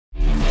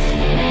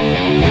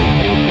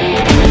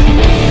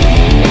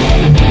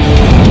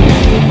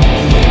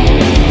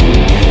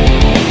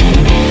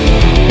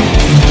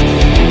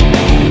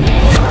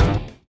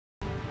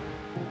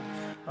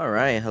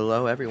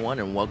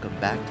and welcome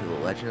back to The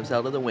Legend of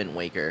Zelda: The Wind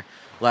Waker.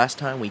 Last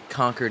time we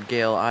conquered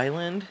Gale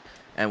Island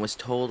and was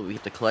told we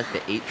have to collect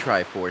the 8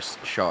 Triforce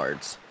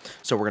shards.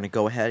 So we're going to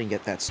go ahead and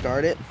get that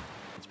started.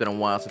 It's been a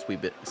while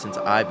since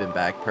I've been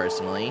back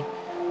personally.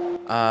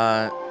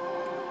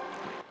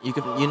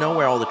 You know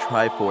where all the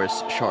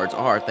Triforce shards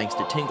are thanks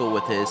to Tingle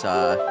with his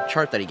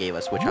chart that he gave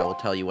us, which I will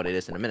tell you what it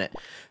is in a minute.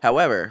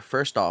 However,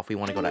 first off, we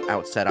want to go to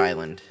Outset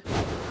Island.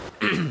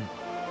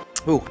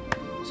 Ooh,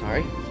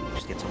 sorry.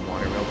 Just get some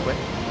water real quick.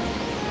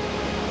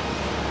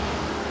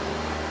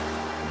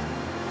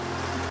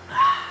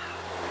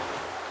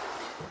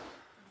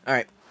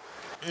 Alright,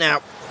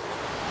 now,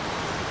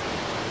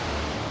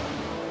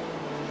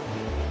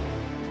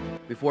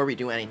 before we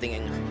do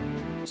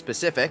anything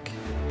specific,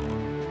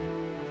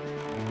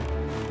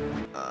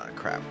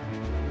 crap.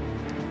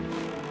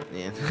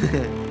 Yeah.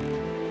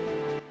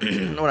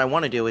 What I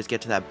want to do is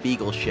get to that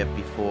Beagle ship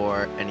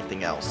before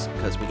anything else,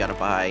 because we gotta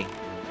buy,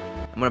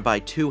 I'm gonna buy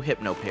 2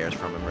 Hypno pairs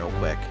from him real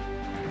quick.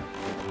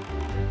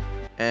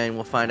 And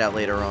we'll find out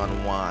later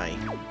on why.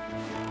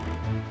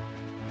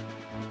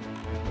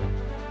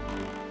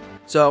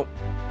 So,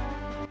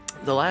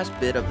 the last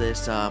bit of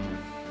this,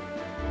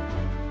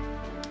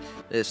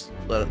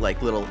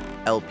 like little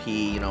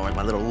LP, or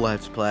my little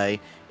Let's Play,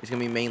 is gonna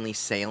be mainly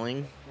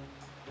sailing.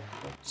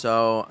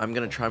 So, I'm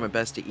gonna try my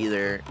best to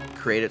either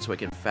create it so I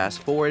can fast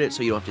forward it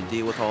so you don't have to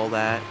deal with all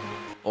that,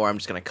 or I'm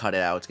just gonna cut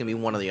it out. It's gonna be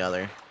one or the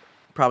other.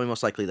 Probably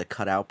most likely the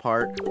cut out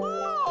part.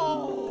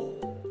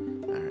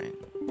 Alright.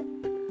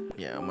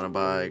 Yeah, I'm gonna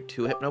buy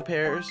 2 Hypno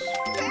pairs.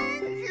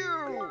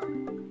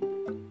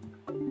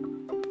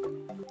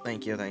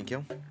 Thank you, thank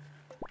you.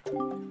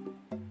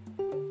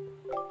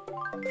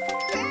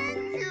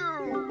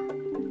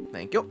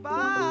 Thank you.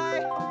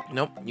 Bye.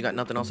 Nope, you got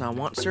nothing else I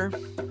want, sir?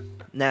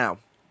 Now,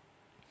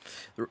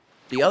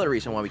 the other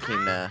reason why we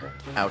came to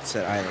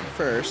Outset Island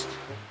first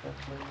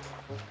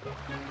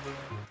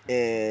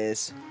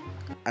is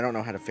I don't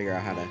know how to figure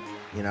out how to,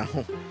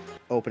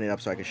 open it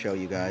up so I can show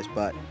you guys,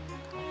 but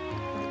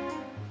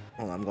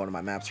hold on, I'm going to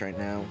my maps right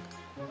now.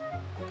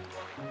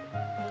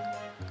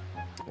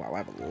 Wow, I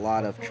have a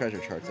lot of treasure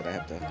charts that I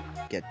have to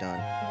get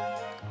done.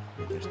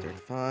 There's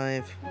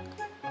 35.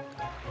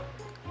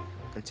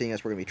 And seeing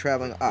as we're going to be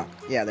traveling... Ah,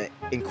 yeah, the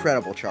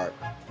incredible chart.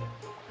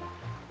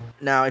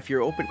 Now, if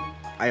you're open...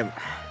 I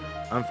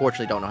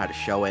unfortunately don't know how to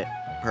show it,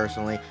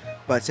 personally.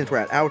 But since we're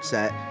at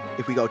Outset,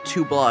 if we go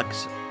 2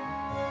 blocks...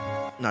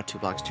 Not 2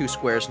 blocks, 2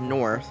 squares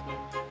north,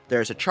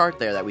 there's a chart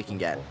there that we can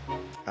get.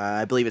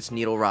 I believe it's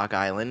Needle Rock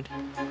Island.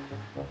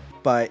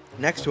 But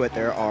next to it,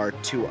 there are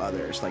 2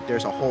 others. Like,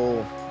 there's a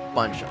whole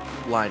bunch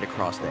lined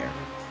across there.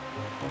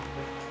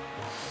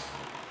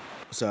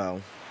 So,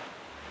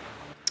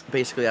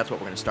 basically that's what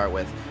we're going to start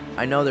with.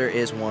 I know there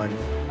is one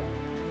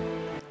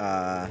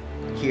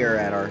here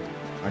at our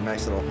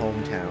nice little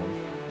hometown,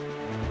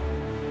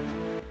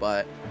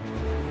 but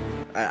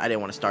I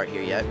didn't want to start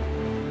here yet,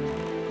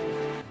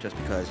 just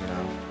because,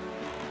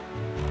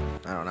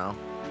 I don't know.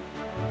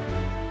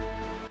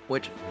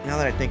 Which, now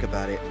that I think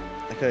about it,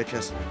 I could have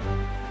just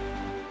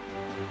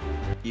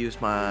used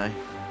my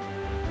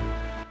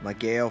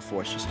Gale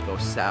Force just to go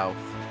south.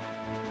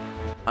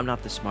 I'm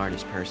not the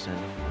smartest person.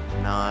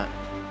 Not.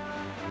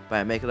 But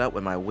I make it up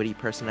with my witty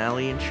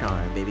personality and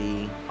charm,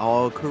 baby.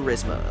 All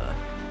charisma.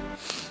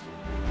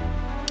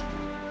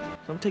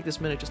 So I'm gonna take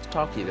this minute just to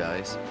talk to you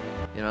guys.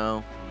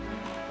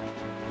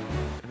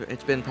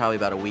 It's been probably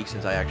about a week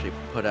since I actually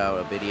put out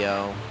a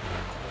video.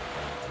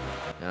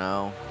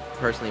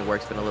 Personally,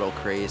 work's been a little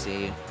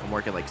crazy. I'm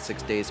working like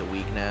 6 days a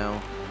week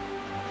now.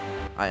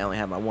 I only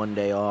have my 1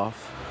 day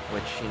off,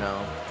 which,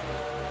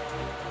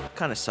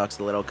 kind of sucks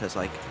a little, because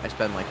like I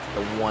spend like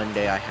the 1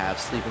 day I have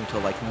sleeping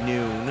till like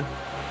noon,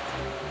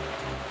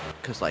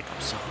 because like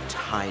I'm so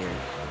tired.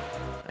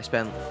 I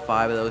spend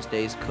 5 of those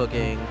days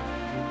cooking.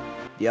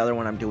 The other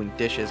one I'm doing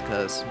dishes,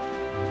 because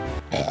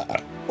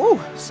ooh,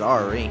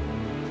 sorry,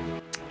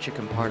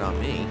 chicken part on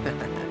me.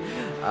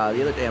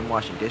 The other day I'm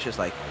washing dishes.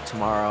 Like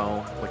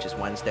tomorrow, which is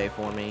Wednesday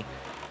for me,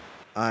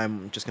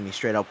 I'm just gonna be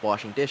straight up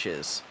washing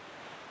dishes.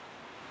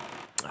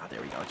 Ah,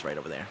 there we go, it's right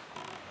over there.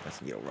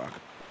 That's Needle Rock.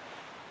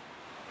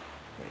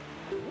 Wait.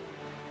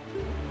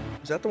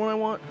 Is that the one I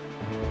want?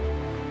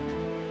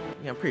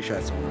 Yeah, I'm pretty sure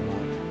that's the one I want.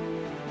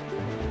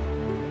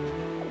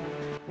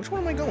 Which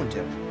one am I going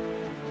to?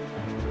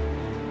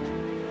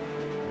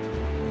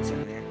 What's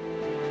in there?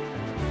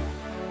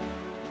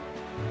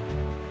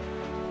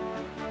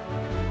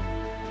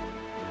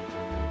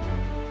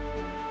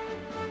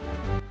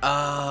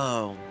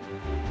 Oh.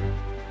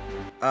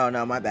 Oh,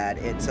 no, my bad.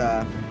 It's,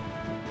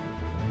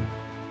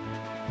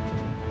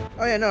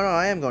 Oh, yeah, no,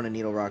 I am going to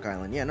Needle Rock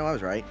Island. Yeah, no, I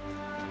was right.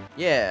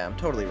 Yeah, I'm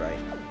totally right.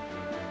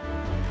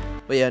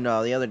 But yeah,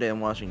 no, the other day I'm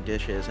washing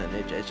dishes, and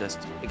it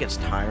gets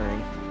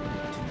tiring.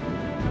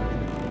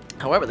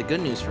 However, the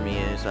good news for me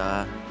is,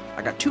 I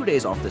got 2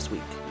 days off this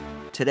week.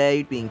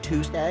 Today being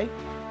Tuesday,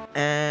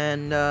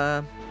 and,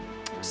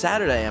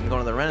 Saturday I'm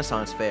going to the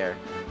Renaissance Fair,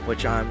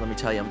 which let me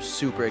tell you, I'm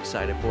super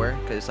excited for,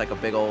 because it's like a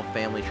big old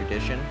family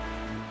tradition,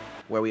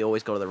 where we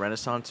always go to the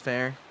Renaissance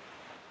Fair.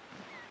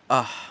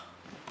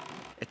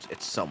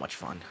 It's so much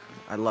fun.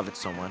 I love it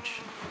so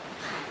much.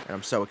 And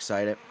I'm so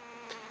excited.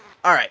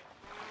 Alright.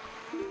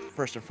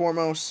 First and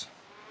foremost,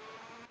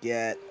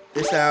 get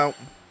this out.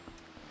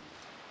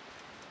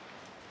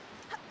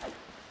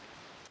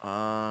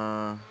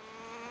 Oh,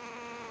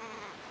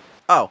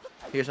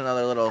 here's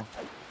another little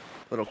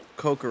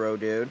Kokoro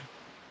dude.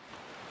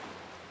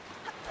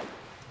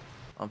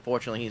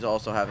 Unfortunately, he's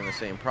also having the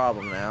same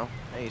problem now.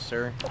 Hey,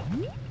 sir.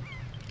 Yeah.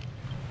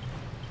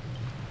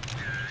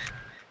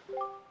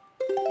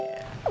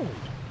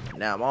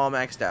 Now I'm all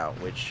maxed out,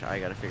 which I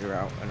gotta figure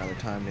out another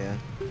time to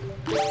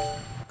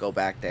go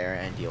back there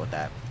and deal with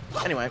that.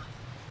 Anyway.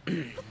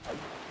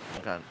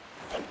 I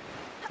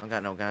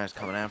got no guys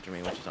coming after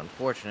me, which is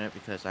unfortunate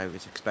because I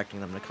was expecting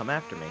them to come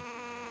after me.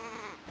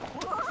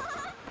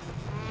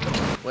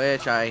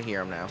 Which I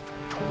hear him now.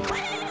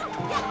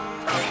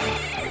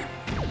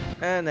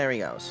 And there he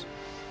goes.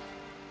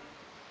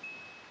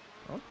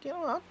 Okay,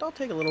 I'll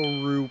take a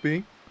little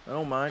rupee. I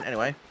don't mind.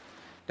 Anyway,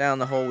 down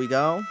the hole we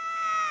go.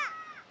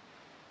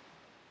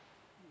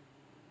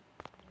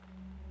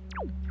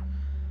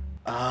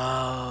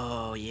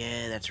 Oh,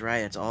 yeah, that's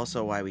right. That's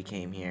also why we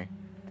came here.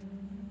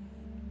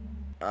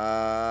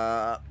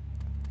 Alright.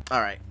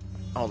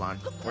 Hold on.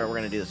 We're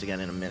gonna do this again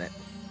in a minute.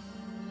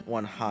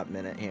 One hot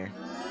minute here.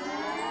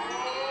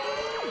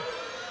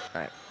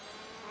 Alright.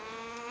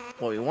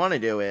 What we want to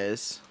do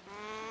is,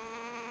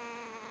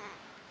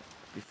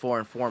 before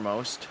and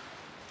foremost,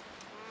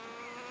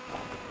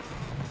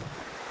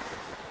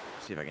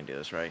 see if I can do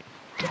this right.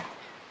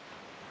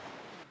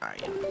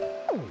 Alright.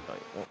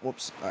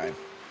 Whoops. Alright.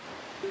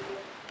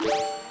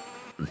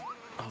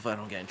 Hopefully I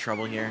don't get in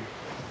trouble here.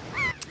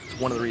 It's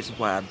one of the reasons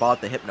why I bought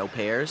the Hypno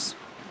pairs.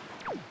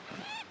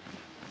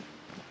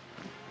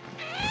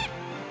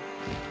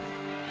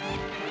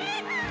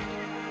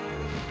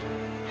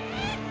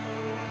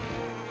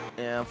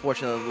 Yeah,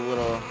 unfortunately, the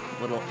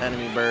little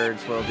enemy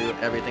birds will do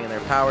everything in their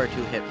power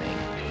to hit me.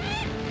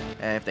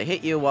 And if they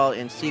hit you while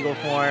in seagull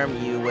form,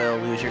 you will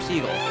lose your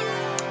seagull.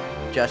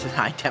 Just as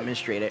I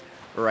demonstrated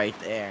right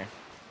there.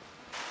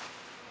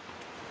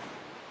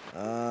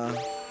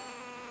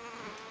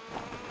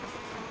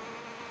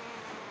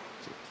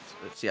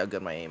 Let's see how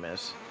good my aim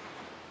is.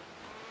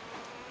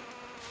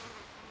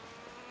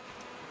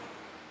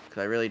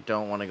 Because I really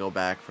don't want to go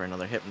back for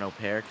another Hypno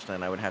pair, because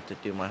then I would have to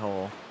do my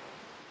whole...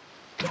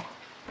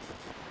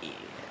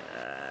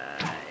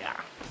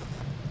 Yeah.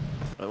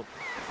 Oh.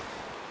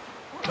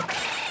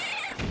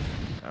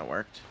 That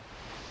worked.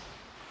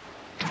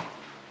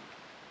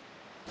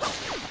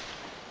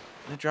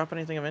 Did it drop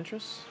anything of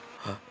interest?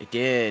 It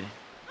did.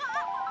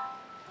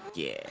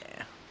 Yeah.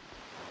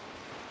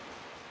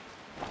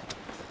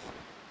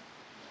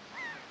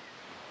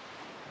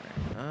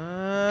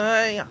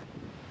 Yeah.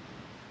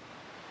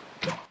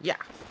 Yeah.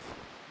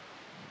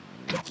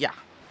 Yeah.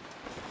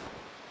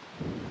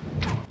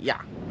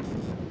 Yeah.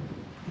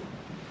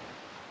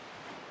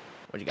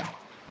 What you got?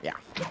 Yeah.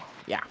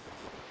 Yeah.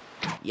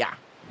 Yeah.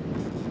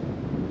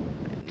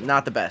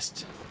 Not the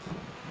best.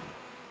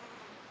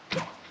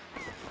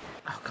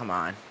 Oh, come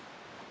on.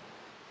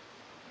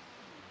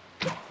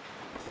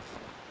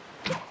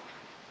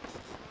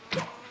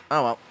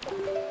 Oh, well.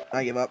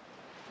 I give up.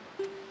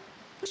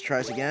 Let's try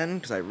this again,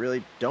 because I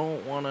really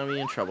don't want to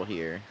be in trouble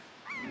here.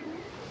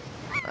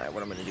 Alright,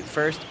 what I'm going to do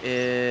first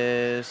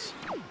is...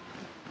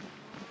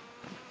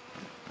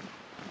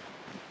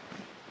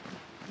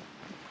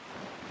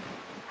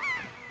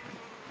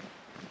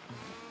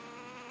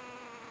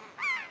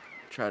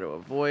 try to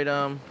avoid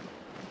them.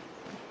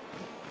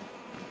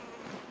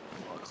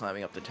 While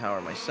climbing up the tower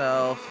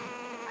myself.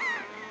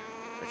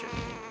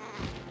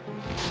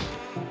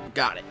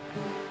 Got it.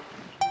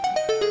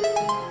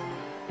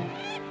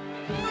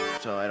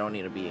 So I don't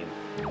need to be in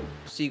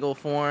seagull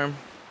form.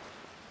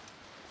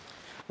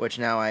 Which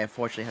now I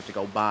unfortunately have to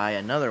go buy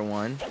another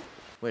one.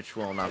 Which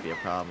will not be a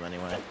problem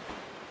anyway.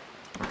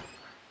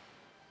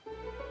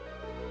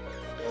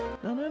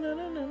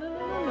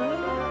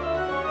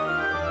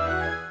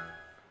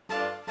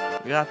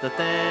 We got the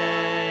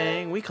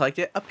thing. We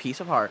collected a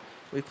piece of heart.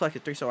 We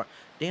collected 3 so far.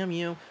 Damn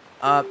you.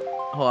 Hold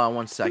on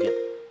 1 second.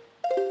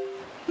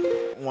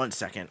 1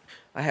 second.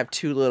 I have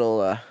 2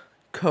 little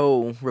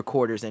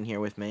co-recorders in here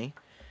with me.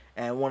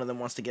 And one of them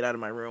wants to get out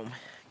of my room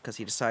because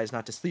he decides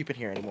not to sleep in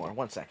here anymore.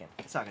 1 second.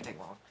 It's not going to take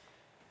long.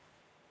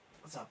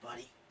 What's up,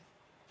 buddy?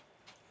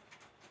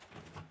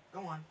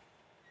 Go on.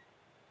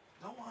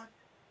 Go on.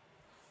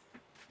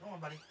 Go on,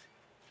 buddy.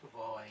 Good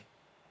boy.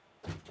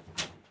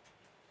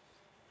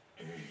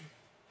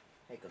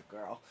 Hey, good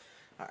girl.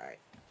 Alright.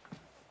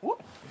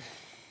 Whoop.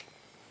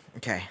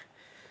 Okay.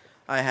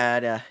 I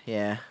had,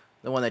 yeah.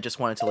 The one that just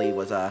wanted to leave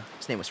was,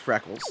 his name was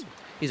Freckles.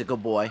 He's a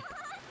good boy.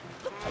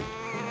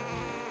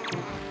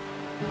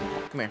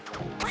 Come here.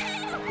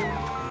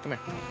 Come here.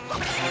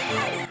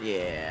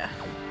 Yeah.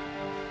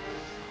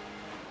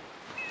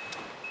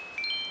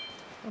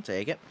 I'll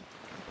take it.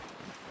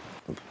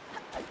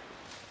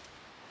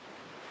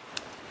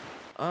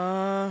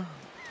 Yeah,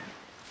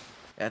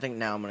 I think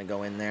now I'm gonna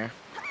go in there.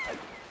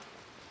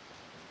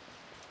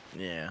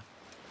 Yeah.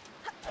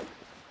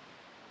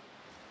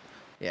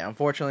 Yeah,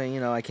 unfortunately, you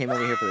know, I came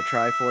over here for the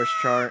Triforce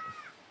chart.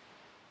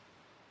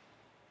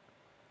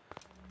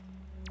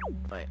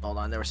 Wait, hold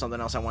on. There was something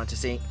else I wanted to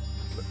see.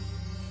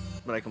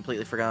 But I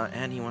completely forgot.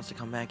 And he wants to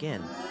come back in.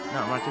 No,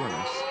 I'm not doing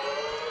this.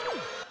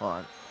 Hold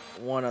on.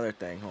 One other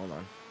thing. Hold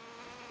on.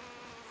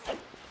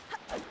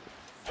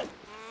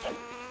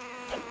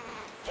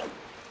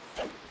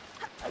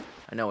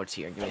 I know it's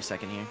here. Give me a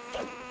second here.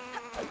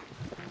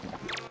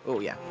 Oh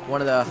yeah,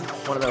 one of the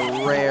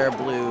rare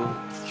blue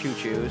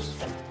choo-choos.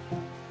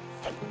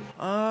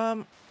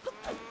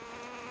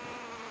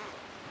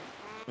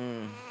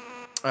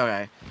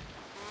 Okay.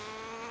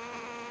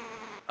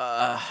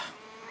 I'm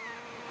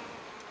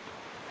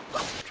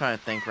trying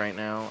to think right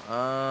now.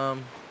 I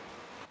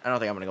don't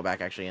think I'm gonna go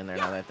back actually in there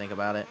now that I think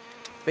about it.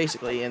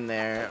 Basically in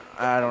there,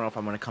 I don't know if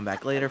I'm gonna come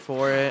back later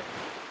for it.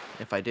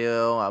 If I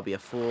do, I'll be a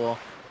fool.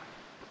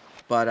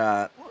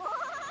 But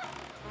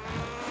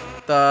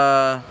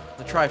the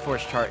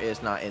Triforce chart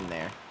is not in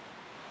there.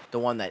 The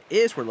one that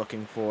is we're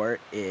looking for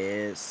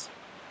is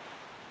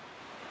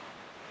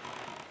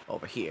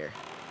over here.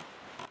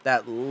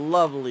 That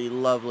lovely,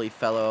 lovely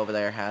fellow over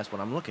there has what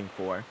I'm looking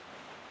for.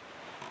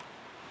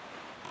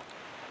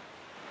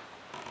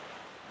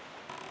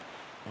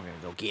 We're gonna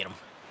go get him.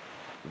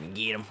 We can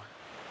get him.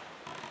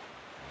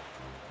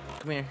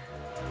 Come here.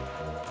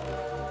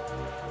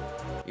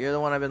 You're the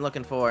one I've been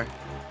looking for.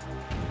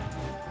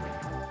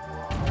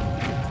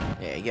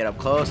 Yeah, you get up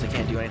close, I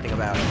can't do anything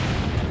about it.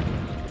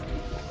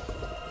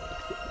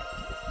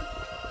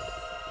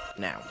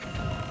 Now.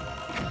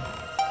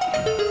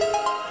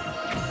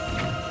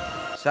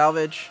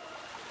 Salvage.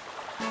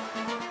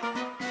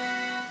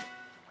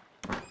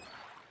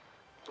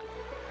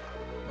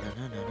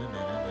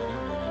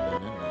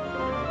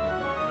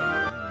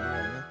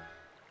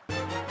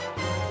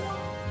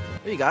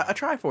 We got a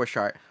Triforce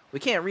chart. We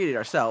can't read it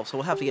ourselves, so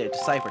we'll have to get it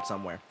deciphered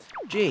somewhere.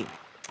 Gee,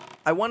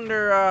 I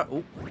wonder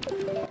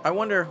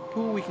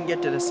who we can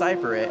get to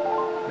decipher it.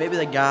 Maybe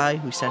the guy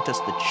who sent us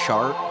the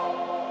chart.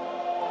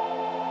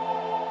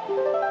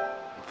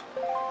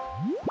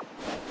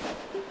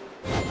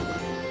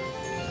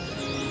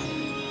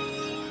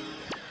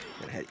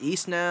 Gonna head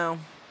east now.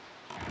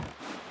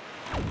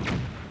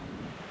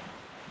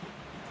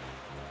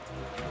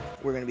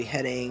 We're gonna be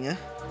heading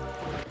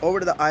over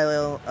to the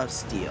Isle of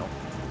Steel.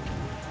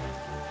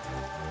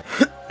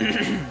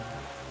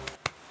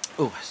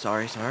 Oh,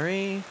 sorry.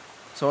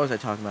 So what was I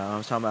talking about? I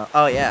was talking about,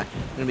 oh yeah,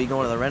 I'm gonna be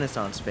going to the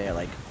Renaissance Fair.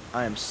 Like,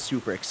 I am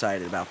super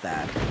excited about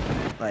that.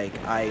 Like,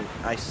 I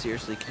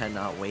seriously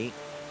cannot wait.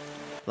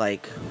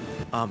 Like,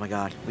 oh my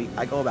god,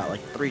 I go about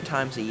like 3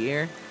 times a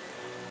year.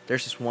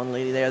 There's this one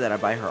lady there that I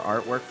buy her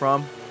artwork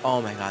from.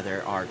 Oh my god, they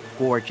are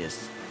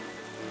gorgeous.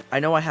 I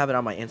know I have it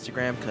on my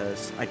Instagram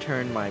because I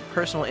turned my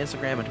personal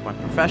Instagram into my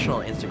professional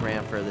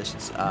Instagram for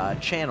this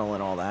channel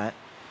and all that.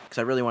 Because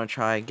I really want to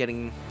try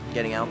getting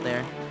out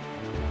there.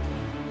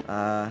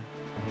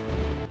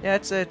 Yeah,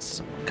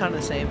 it's kind of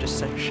the same,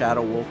 just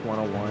Shadow Wolf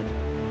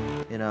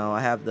 101. You know,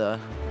 I have the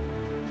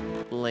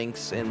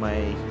links in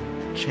my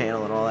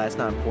channel and all that. It's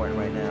not important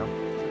right now.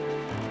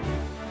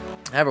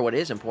 However, what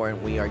is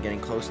important, we are getting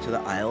close to the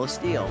Isle of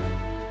Steel.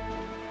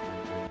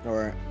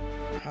 Or,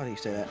 how do you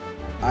say that?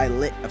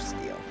 Islet of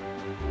Steel.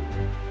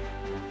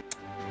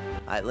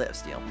 Islet of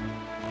Steel.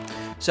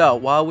 So,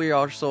 while we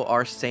also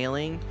are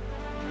sailing,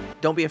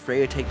 don't be afraid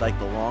to take like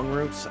the long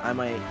routes. I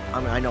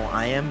know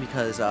I am,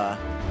 because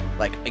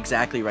like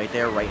exactly right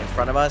there, right in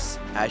front of us,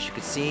 as you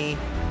can see,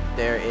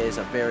 there is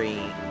a very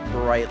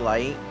bright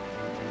light,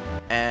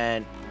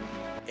 and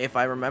if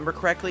I remember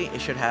correctly,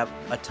 it should have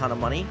a ton of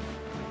money,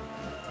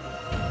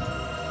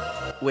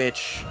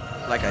 which,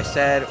 like I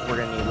said, we're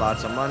gonna need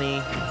lots of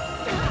money.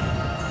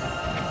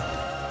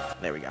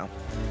 There we go.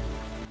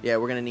 Yeah,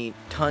 we're gonna need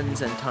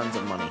tons and tons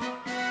of money,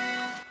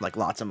 like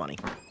lots of money.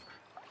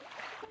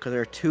 Because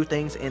there are 2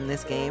 things in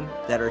this game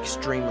that are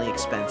extremely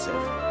expensive.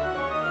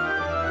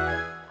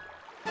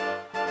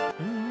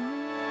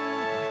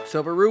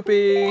 Silver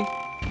rupee!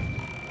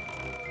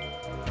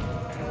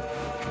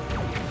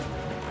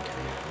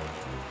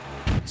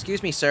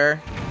 Excuse me,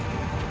 sir.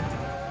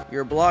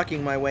 You're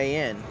blocking my way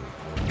in.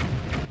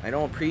 I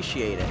don't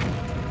appreciate it.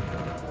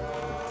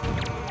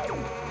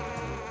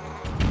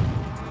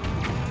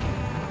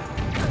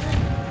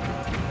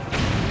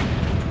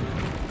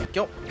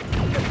 Go.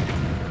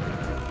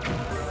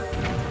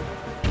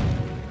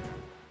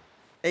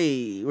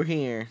 Hey, we're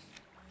here.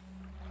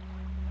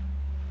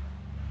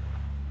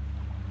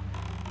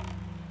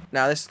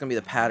 Now this is going to be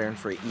the pattern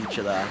for each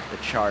of the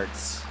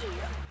charts,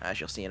 as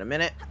you'll see in a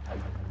minute.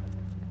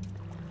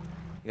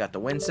 You got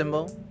the wind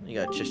symbol. You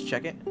got to just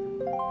check it.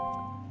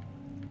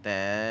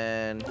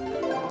 Then...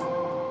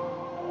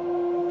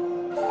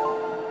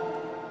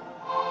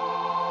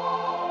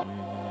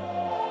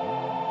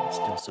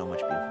 Still so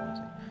much beautiful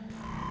music.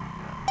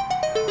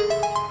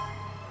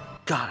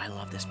 God, I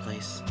love this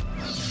place.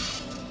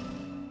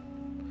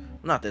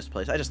 Not this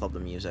place. I just love the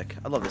music.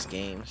 I love this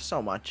game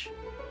so much.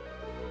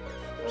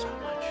 So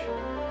much.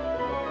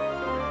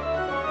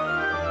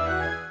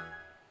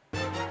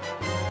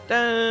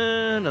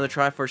 Dun, another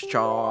Triforce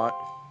chart.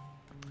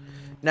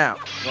 Now,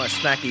 you want to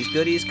smack these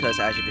goodies, because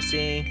as you can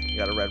see, you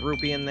got a red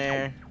rupee in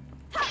there.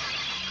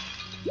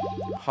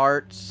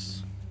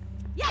 Hearts.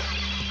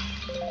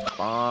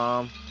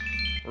 Bomb.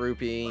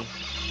 Rupee.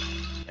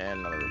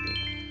 And another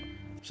rupee.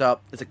 So,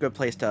 it's a good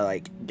place to,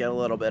 like, get a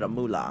little bit of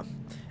moolah.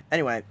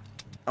 Anyway,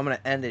 I'm going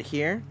to end it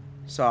here.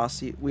 So, I'll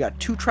see. We got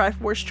 2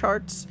 Triforce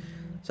charts.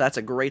 So, that's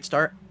a great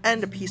start.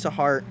 And a piece of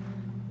heart.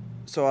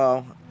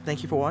 So,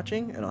 thank you for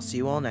watching, and I'll see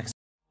you all next time.